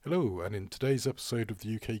Hello, and in today's episode of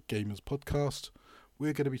the UK Gamers Podcast,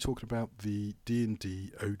 we're going to be talking about the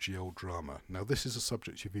D&D OGL drama. Now, this is a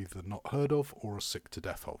subject you've either not heard of or are sick to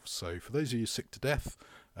death of. So, for those of you sick to death,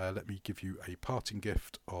 let me give you a parting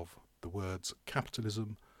gift of the words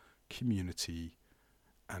capitalism, community,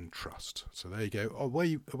 and trust. So there you go.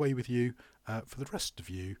 Away with you. For the rest of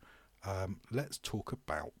you, let's talk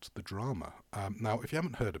about the drama. Now, if you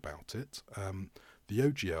haven't heard about it, the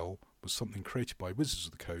OGL was something created by Wizards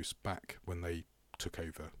of the Coast back when they took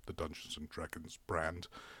over the Dungeons and Dragons brand,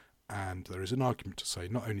 and there is an argument to say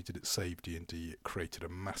not only did it save D&D, it created a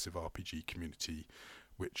massive RPG community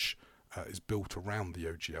which is built around the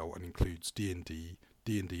OGL and includes D&D,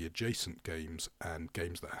 D&D adjacent games, and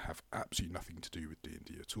games that have absolutely nothing to do with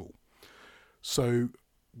D&D at all. So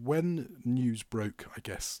when news broke, I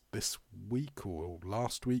guess this week or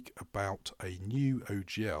last week, about a new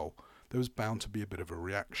OGL, there was bound to be a bit of a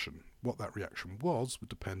reaction. What that reaction was would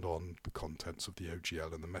depend on the contents of the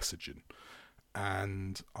OGL and the messaging.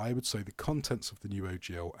 And I would say the contents of the new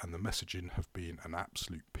OGL and the messaging have been an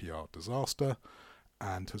absolute PR disaster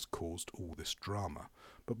and has caused all this drama.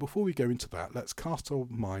 But before we go into that, let's cast our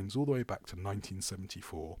minds all the way back to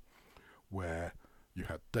 1974, where you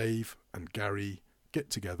had Dave and Gary get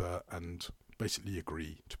together and basically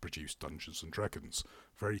agree to produce Dungeons and Dragons.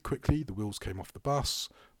 Very quickly, the wheels came off the bus.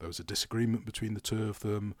 There was a disagreement between the two of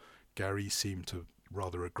them. Gary seemed to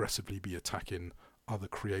rather aggressively be attacking other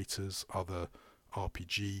creators, other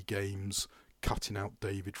RPG games, cutting out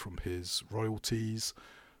David from his royalties.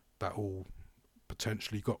 That all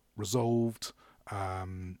potentially got resolved.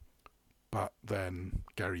 But then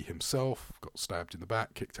Gary himself got stabbed in the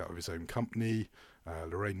back, kicked out of his own company.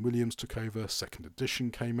 Lorraine Williams took over. Second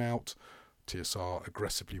edition came out. TSR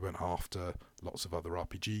aggressively went after lots of other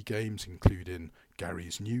RPG games, including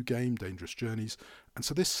Gary's new game, Dangerous Journeys. And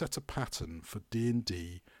so this set a pattern for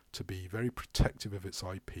D&D to be very protective of its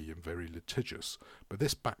IP and very litigious. But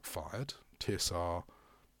this backfired. TSR,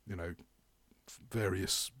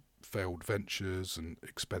 various failed ventures and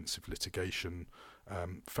expensive litigation,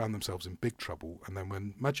 found themselves in big trouble. And then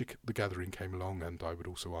when Magic the Gathering came along, and I would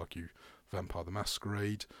also argue Vampire the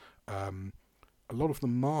Masquerade, a lot of the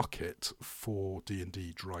market for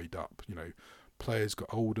D&D dried up. Players got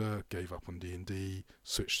older, gave up on D&D,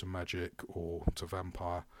 switched to Magic or to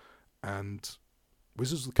Vampire, and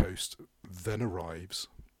Wizards of the Coast then arrives,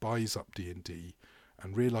 buys up D&D,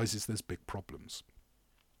 and realises there's big problems.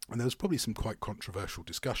 And there was probably some quite controversial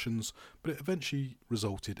discussions, but it eventually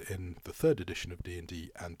resulted in the third edition of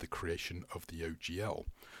D&D and the creation of the OGL,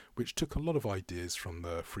 which took a lot of ideas from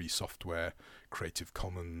the free software, Creative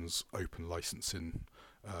Commons, open licensing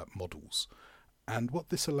models. And what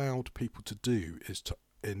this allowed people to do is to,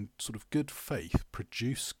 in sort of good faith,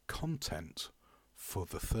 produce content for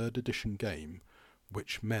the third edition game,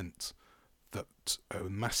 which meant that a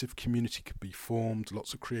massive community could be formed,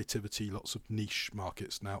 lots of creativity, lots of niche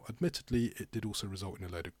markets. Now, admittedly, it did also result in a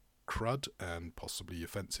load of crud and possibly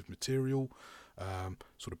offensive material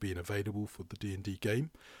sort of being available for the D&D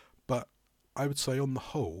game. But I would say on the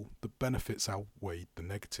whole, the benefits outweighed the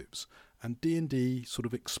negatives. And D&D sort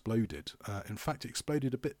of exploded. In fact, it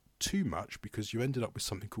exploded a bit too much because you ended up with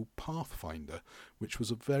something called Pathfinder, which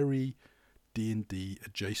was a very D&D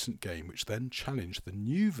adjacent game, which then challenged the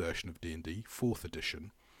new version of D&D, 4th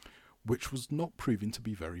edition, which was not proving to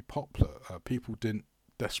be very popular. People didn't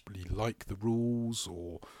desperately like the rules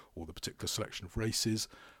or the particular selection of races,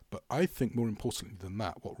 but I think more importantly than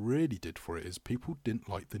that, what really did for it is people didn't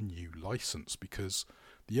like the new license, because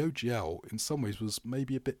the OGL in some ways was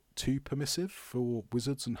maybe a bit too permissive for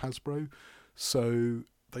Wizards and Hasbro. So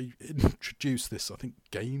they introduced this, I think,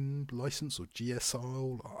 game license or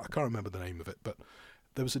GSL. I can't remember the name of it, but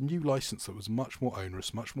there was a new license that was much more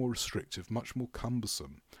onerous, much more restrictive, much more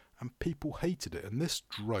cumbersome, and people hated it. And this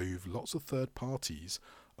drove lots of third parties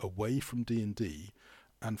away from D&D.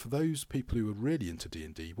 And for those people who were really into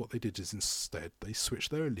D&D, what they did is instead they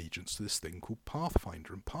switched their allegiance to this thing called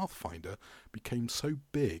Pathfinder. And Pathfinder became so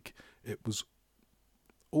big, it was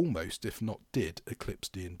almost, if not did, eclipse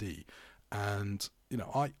D&D. And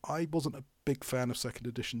I wasn't a big fan of second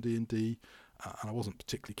edition D&D, and I wasn't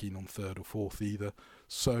particularly keen on third or fourth either.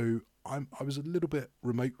 So I was a little bit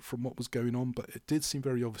remote from what was going on, but it did seem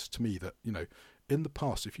very obvious to me that, in the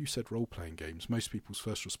past, if you said role-playing games, most people's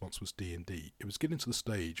first response was D&D. It was getting to the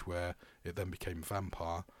stage where it then became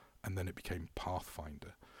Vampire, and then it became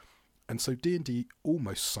Pathfinder. And so D&D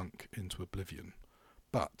almost sunk into oblivion.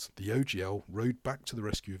 But the OGL rode back to the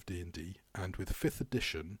rescue of D&D, and with 5th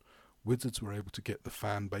edition, Wizards were able to get the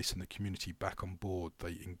fan base and the community back on board.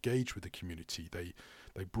 They engaged with the community. They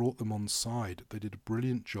brought them on side. They did a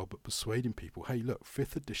brilliant job at persuading people, hey, look,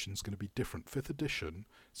 5th edition is going to be different. 5th edition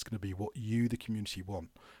is going to be what you, the community, want.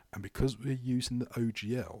 And because we're using the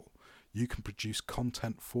OGL, you can produce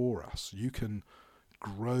content for us. You can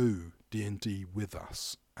grow D&D with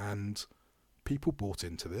us. And people bought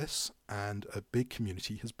into this, and a big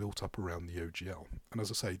community has built up around the OGL. And as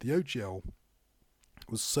I say, the OGL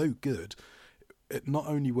was so good, it not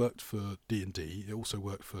only worked for D&D, it also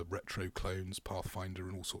worked for Retro Clones, Pathfinder,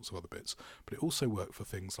 and all sorts of other bits, but it also worked for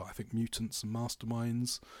things like, I think, Mutants and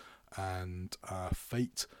Masterminds and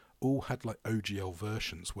Fate all had like OGL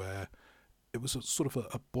versions where it was a sort of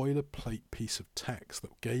a boilerplate piece of text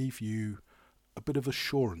that gave you a bit of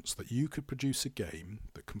assurance that you could produce a game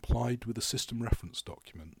that complied with a system reference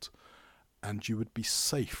document, and you would be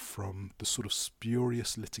safe from the sort of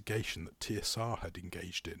spurious litigation that TSR had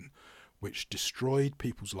engaged in, which destroyed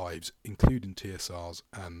people's lives, including TSR's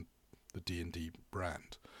and the D&D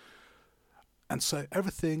brand. And so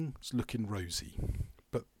everything's looking rosy,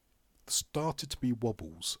 but started to be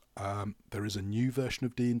wobbles. There is a new version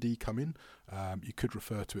of D&D coming. You could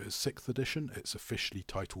refer to it as 6th edition. It's officially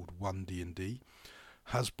titled 1 D&D.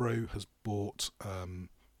 Hasbro has bought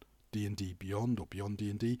D&D Beyond, or Beyond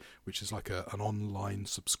D&D, which is like an online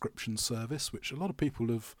subscription service, which a lot of people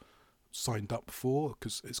have signed up for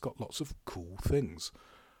because it's got lots of cool things.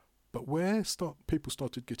 But where people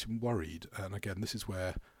started getting worried, and again, this is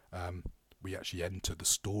where we actually enter the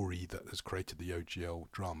story that has created the OGL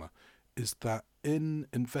drama, is that in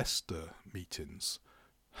investor meetings,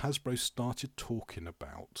 Hasbro started talking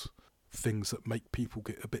about things that make people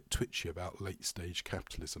get a bit twitchy about late stage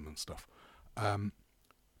capitalism and stuff.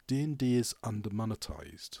 D&D is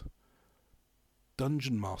under-monetized.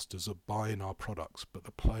 Dungeon masters are buying our products, but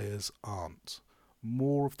the players aren't.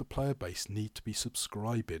 More of the player base need to be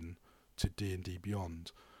subscribing to D&D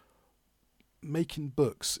Beyond. Making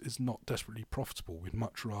books is not desperately profitable. We'd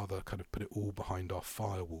much rather kind of put it all behind our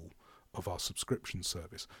firewall of our subscription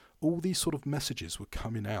service. All these sort of messages were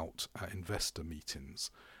coming out at investor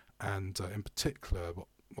meetings, and in particular,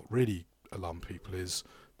 what really alarmed people is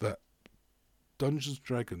that Dungeons &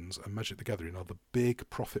 Dragons and Magic the Gathering are the big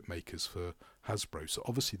profit makers for Hasbro. So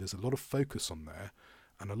obviously there's a lot of focus on there,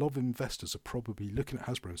 and a lot of investors are probably looking at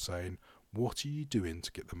Hasbro and saying, what are you doing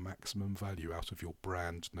to get the maximum value out of your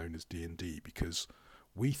brand known as D&D? Because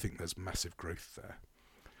we think there's massive growth there.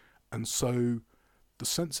 And so the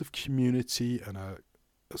sense of community and a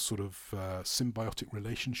sort of symbiotic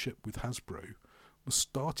relationship with Hasbro was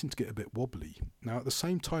starting to get a bit wobbly. Now, at the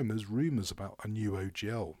same time, there's rumours about a new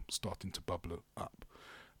OGL starting to bubble up.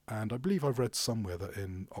 And I believe I've read somewhere that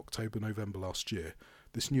in October, November last year,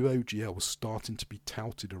 this new OGL was starting to be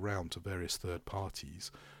touted around to various third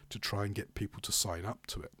parties to try and get people to sign up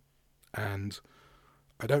to it. And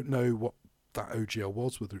I don't know what that OGL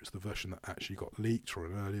was, whether it's the version that actually got leaked or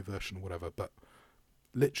an earlier version or whatever, but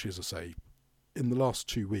literally, as I say, in the last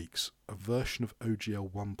 2 weeks, a version of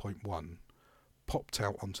OGL 1.1 popped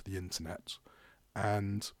out onto the internet,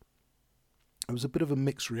 and it was a bit of a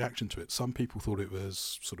mixed reaction to it. Some people thought it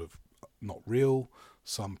was sort of not real,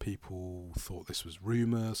 some people thought this was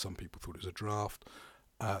rumour, some people thought it was a draft.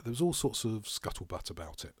 There was all sorts of scuttlebutt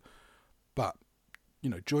about it. But, you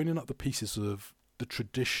know, joining up the pieces of the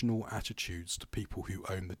traditional attitudes to people who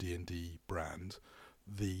own the D&D brand,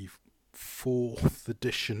 the 4th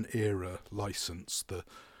edition era license, the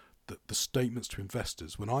statements to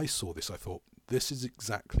investors. When I saw this, I thought, this is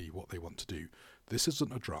exactly what they want to do. This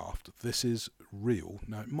isn't a draft. This is real.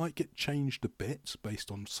 Now, it might get changed a bit based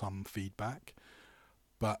on some feedback,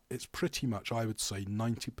 but it's pretty much, I would say,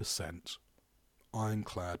 90%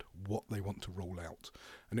 ironclad what they want to roll out.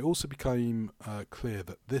 And it also became clear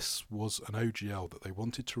that this was an OGL that they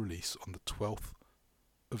wanted to release on the 12th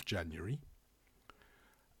of January,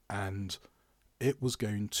 and it was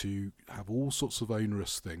going to have all sorts of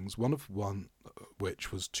onerous things, one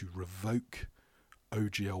which was to revoke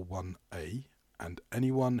OGL 1A, and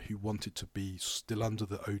anyone who wanted to be still under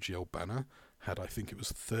the OGL banner had, I think it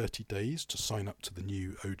was 30 days to sign up to the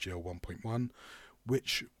new OGL 1.1,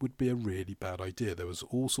 which would be a really bad idea. There was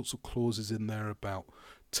all sorts of clauses in there about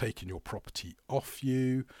taking your property off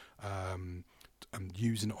you, and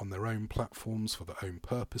using it on their own platforms for their own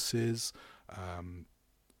purposes.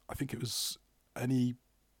 I think it was anyone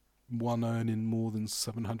earning more than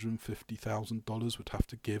 $750,000 would have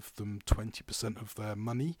to give them 20% of their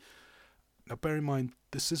money. Now, bear in mind,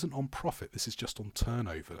 this isn't on profit, this is just on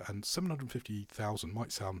turnover, and $750,000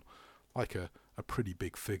 might sound like a pretty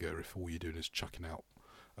big figure if all you're doing is chucking out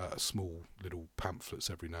small little pamphlets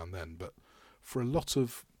every now and then, but for a lot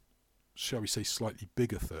of shall we say, slightly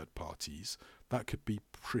bigger third parties, that could be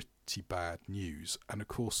pretty bad news. And of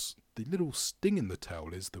course, the little sting in the tail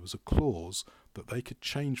is there was a clause that they could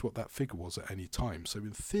change what that figure was at any time. So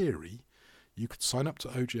in theory, you could sign up to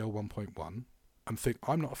OGL 1.1 and think,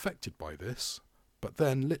 I'm not affected by this. But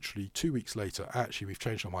then literally 2 weeks later, actually, we've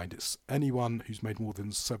changed our mind. It's anyone who's made more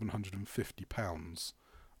than £750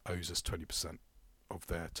 owes us 20% of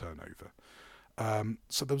their turnover.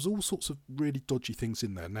 So there was all sorts of really dodgy things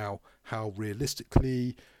in there. Now, how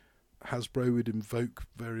realistically Hasbro would invoke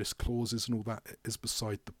various clauses and all that is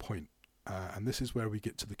beside the point. And this is where we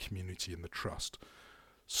get to the community and the trust.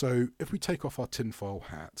 So if we take off our tinfoil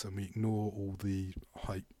hat and we ignore all the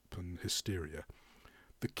hype and hysteria,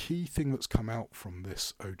 the key thing that's come out from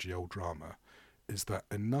this OGL drama is that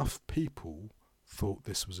enough people thought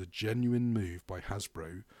this was a genuine move by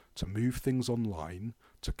Hasbro to move things online,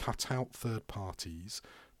 to cut out third parties,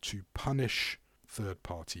 to punish third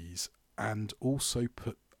parties, and also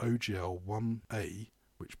put OGL 1A,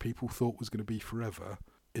 which people thought was going to be forever,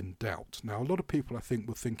 in doubt. Now, a lot of people, I think,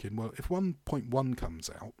 were thinking, well, if 1.1 comes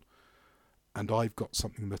out and I've got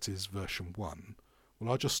something that is version 1,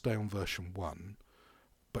 well, I'll just stay on version 1.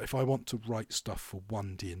 But if I want to write stuff for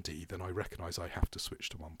 1 D&D, then I recognise I have to switch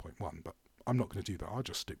to 1.1. But I'm not going to do that. I'll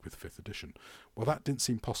just stick with 5th edition. Well, that didn't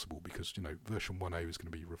seem possible because, version 1A was going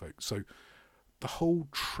to be revoked. So the whole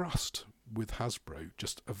trust with Hasbro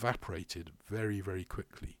just evaporated very, very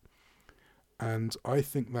quickly. And I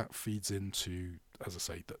think that feeds into, as I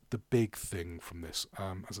say, the big thing from this.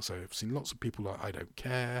 As I say, I've seen lots of people like, I don't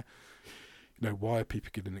care. Why are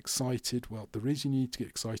people getting excited? Well, the reason you need to get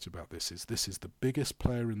excited about this is the biggest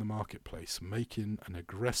player in the marketplace making an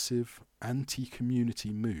aggressive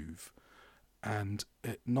anti-community move. And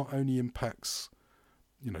it not only impacts,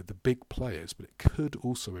 the big players, but it could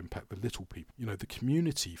also impact the little people. The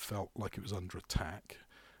community felt like it was under attack,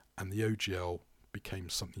 and the OGL became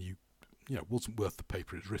something wasn't worth the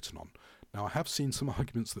paper it's written on. Now, I have seen some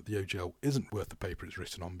arguments that the OGL isn't worth the paper it's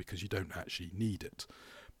written on because you don't actually need it.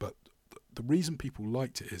 But the reason people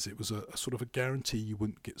liked it is it was a sort of a guarantee you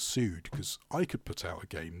wouldn't get sued, because I could put out a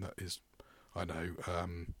game that is,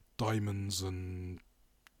 Diamonds and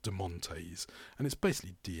Demontes, and it's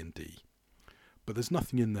basically D&D. But there's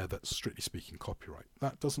nothing in there that's strictly speaking copyright.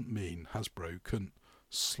 That doesn't mean Hasbro couldn't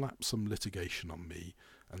slap some litigation on me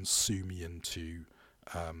and sue me into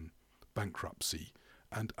bankruptcy.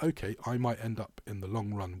 And okay, I might end up in the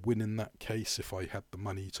long run winning that case if I had the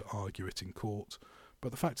money to argue it in court.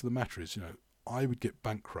 But the fact of the matter is, I would get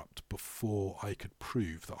bankrupt before I could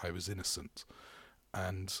prove that I was innocent.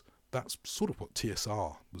 And that's sort of what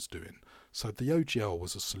TSR was doing. So the OGL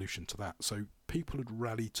was a solution to that. So people had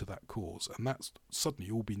rallied to that cause, and that's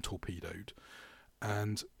suddenly all been torpedoed.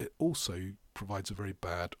 And it also provides a very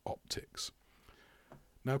bad optics.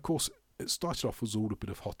 Now, of course, it started off as all a bit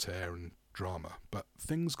of hot air and drama, but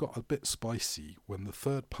things got a bit spicy when the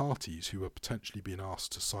third parties who were potentially being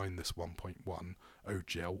asked to sign this 1.1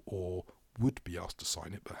 OGL, or would be asked to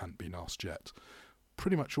sign it but hadn't been asked yet,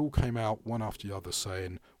 pretty much all came out one after the other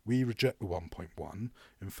saying, we reject the 1.1.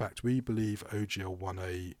 In fact, we believe OGL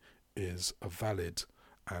 1A is a valid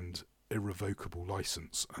and irrevocable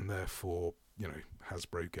license, and therefore,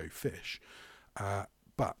 Hasbro go fish.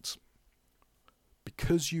 But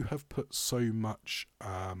because you have put so much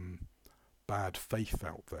bad faith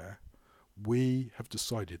out there, we have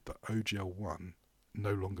decided that OGL 1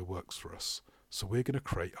 no longer works for us. So we're going to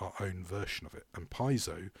create our own version of it. And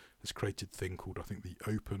Paizo has created a thing called, I think, the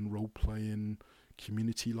Open Role-Playing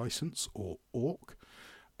Community License, or ORC.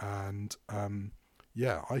 And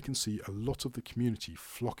I can see a lot of the community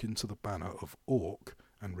flock into the banner of ORC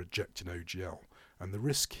and rejecting OGL. And the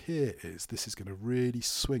risk here is this is going to really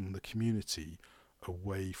swing the community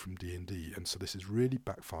away from D&D, and so this is really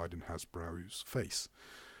backfired in Hasbro's face.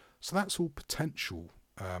 So that's all potential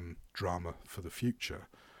drama for the future.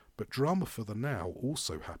 But drama for the now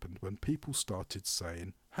also happened when people started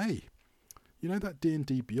saying, hey, that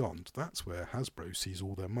D&D Beyond, that's where Hasbro sees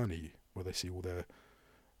all their money, where they see all their,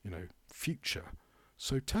 future.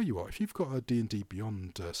 So tell you what, if you've got a D&D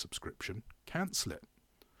Beyond subscription, cancel it.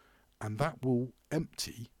 And that will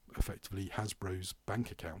empty, effectively, Hasbro's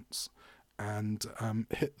bank accounts and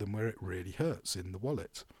hit them where it really hurts, in the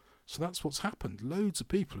wallet. So that's what's happened. Loads of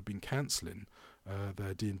people have been cancelling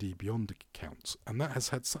their D&D Beyond accounts, and that has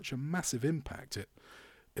had such a massive impact.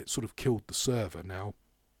 It sort of killed the server. Now,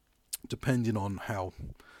 depending on how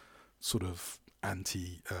sort of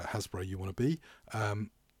anti-Hasbro you want to be,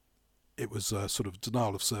 it was a sort of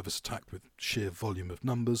denial of service attack with sheer volume of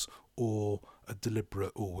numbers, or a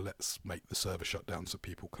deliberate, let's make the server shut down so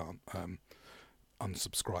people can't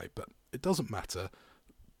unsubscribe. But it doesn't matter.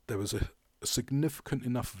 there was a significant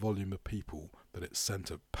enough volume of people that it sent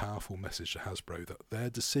a powerful message to Hasbro that their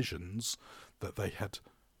decisions that they had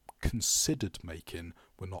considered making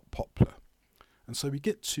were not popular. And so we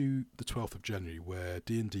get to the 12th of January where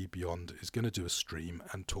D&D Beyond is going to do a stream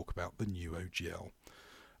and talk about the new OGL,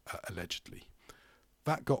 allegedly.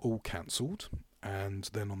 That got all cancelled, and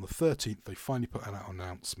then on the 13th they finally put out an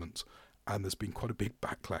announcement, and there's been quite a big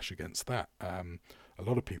backlash against that. A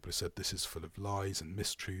lot of people have said this is full of lies and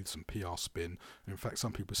mistruths and PR spin. And in fact,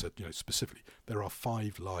 some people said, specifically, there are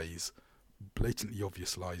 5 lies, blatantly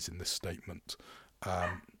obvious lies in this statement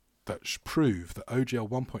that prove that OGL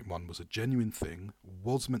 1.1 was a genuine thing,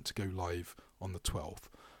 was meant to go live on the 12th,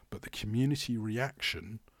 but the community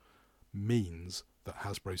reaction means that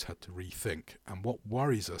Hasbro's had to rethink. And what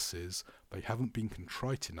worries us is they haven't been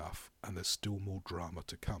contrite enough and there's still more drama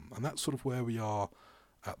to come. And that's sort of where we are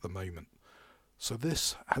at the moment. So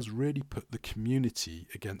this has really put the community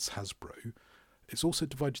against Hasbro. It's also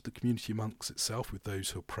divided the community amongst itself, with those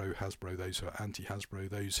who are pro-Hasbro, those who are anti-Hasbro,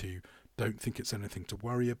 those who don't think it's anything to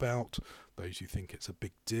worry about, those who think it's a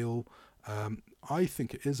big deal. I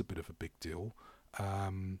think it is a bit of a big deal,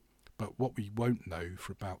 but what we won't know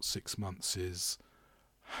for about 6 months is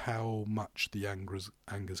how much the anger is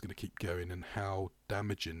going to keep going and how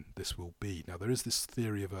damaging this will be. Now, there is this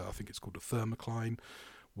theory of, I think it's called a thermocline,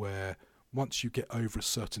 where once you get over a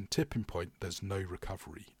certain tipping point, there's no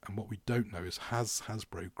recovery. And what we don't know is, has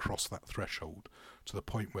Hasbro crossed that threshold to the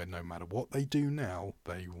point where no matter what they do now,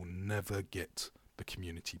 they will never get the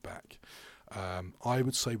community back? I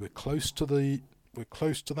would say we're close to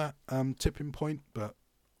that tipping point, but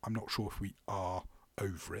I'm not sure if we are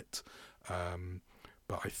over it.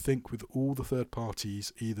 But I think with all the third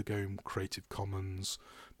parties either going Creative Commons,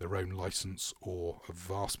 their own license, or a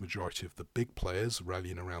vast majority of the big players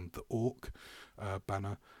rallying around the Orc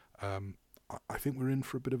banner, I think we're in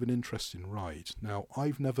for a bit of an interesting ride. Now,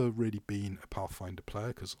 I've never really been a Pathfinder player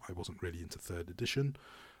because I wasn't really into 3rd edition,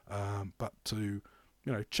 but to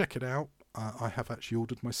check it out, I have actually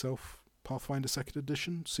ordered myself Pathfinder 2nd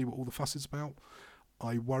edition, see what all the fuss is about.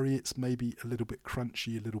 I worry it's maybe a little bit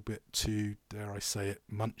crunchy, a little bit too, dare I say it,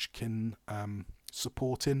 Munchkin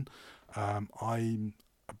supporting. I'm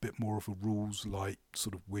a bit more of a rules light,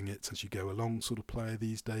 sort of wing it as you go along sort of player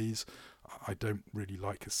these days. I don't really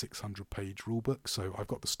like a 600-page rulebook, so I've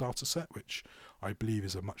got the starter set, which I believe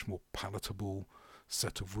is a much more palatable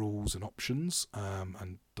set of rules and options,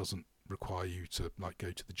 and doesn't require you to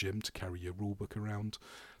go to the gym to carry your rulebook around.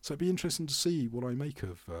 So it'd be interesting to see what I make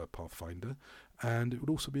of Pathfinder, and it would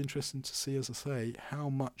also be interesting to see, as I say, how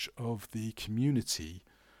much of the community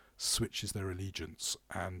switches their allegiance.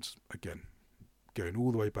 And again, going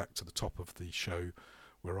all the way back to the top of the show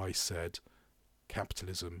where I said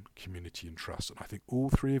capitalism, community and trust, and I think all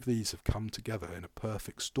 3 of these have come together in a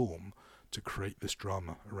perfect storm to create this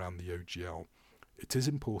drama around the OGL. It is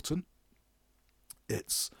important.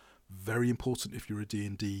 It's very important if you're a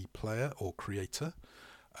D&D player or creator.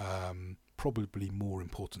 Probably more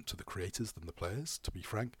important to the creators than the players, to be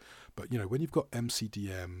frank. But when you've got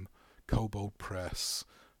MCDM, Kobold Press,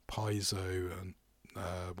 Paizo, and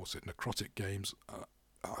Necrotic Games,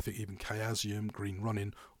 I think even Chaosium, Green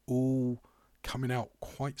Running, all coming out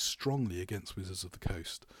quite strongly against Wizards of the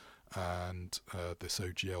Coast and this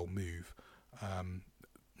OGL move,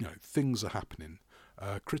 things are happening.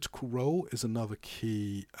 Critical Role is another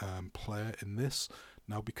key player in this.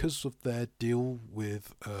 Now, because of their deal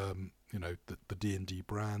with the D&D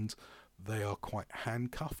brand, they are quite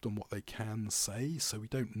handcuffed on what they can say. So we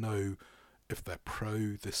don't know if they're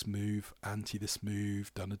pro this move, anti this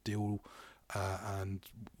move, done a deal, and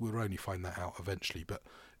we'll only find that out eventually. But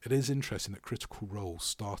it is interesting that Critical Role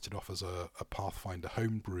started off as a Pathfinder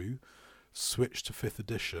homebrew, switched to 5th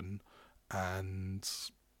edition, and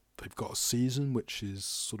they've got a season which is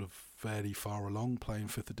sort of fairly far along playing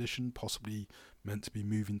 5th edition, possibly meant to be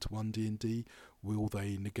moving to 1D&D. Will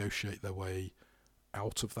they negotiate their way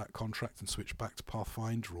out of that contract and switch back to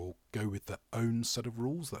Pathfinder, or go with their own set of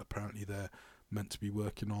rules that apparently they're meant to be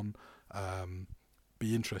working on?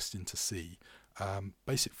 Be interesting to see.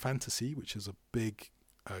 Basic Fantasy, which is a big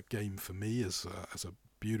game for me as a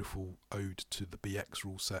beautiful ode to the BX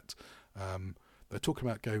rule set. They're talking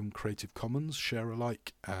about going Creative Commons, share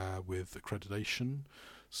alike with accreditation.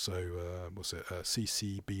 So,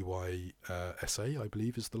 CC BY SA, I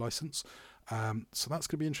believe, is the license. So that's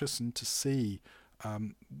going to be interesting to see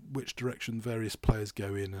which direction various players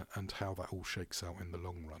go in and how that all shakes out in the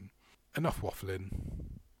long run. Enough waffling.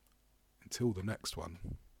 Until the next one,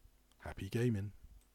 happy gaming.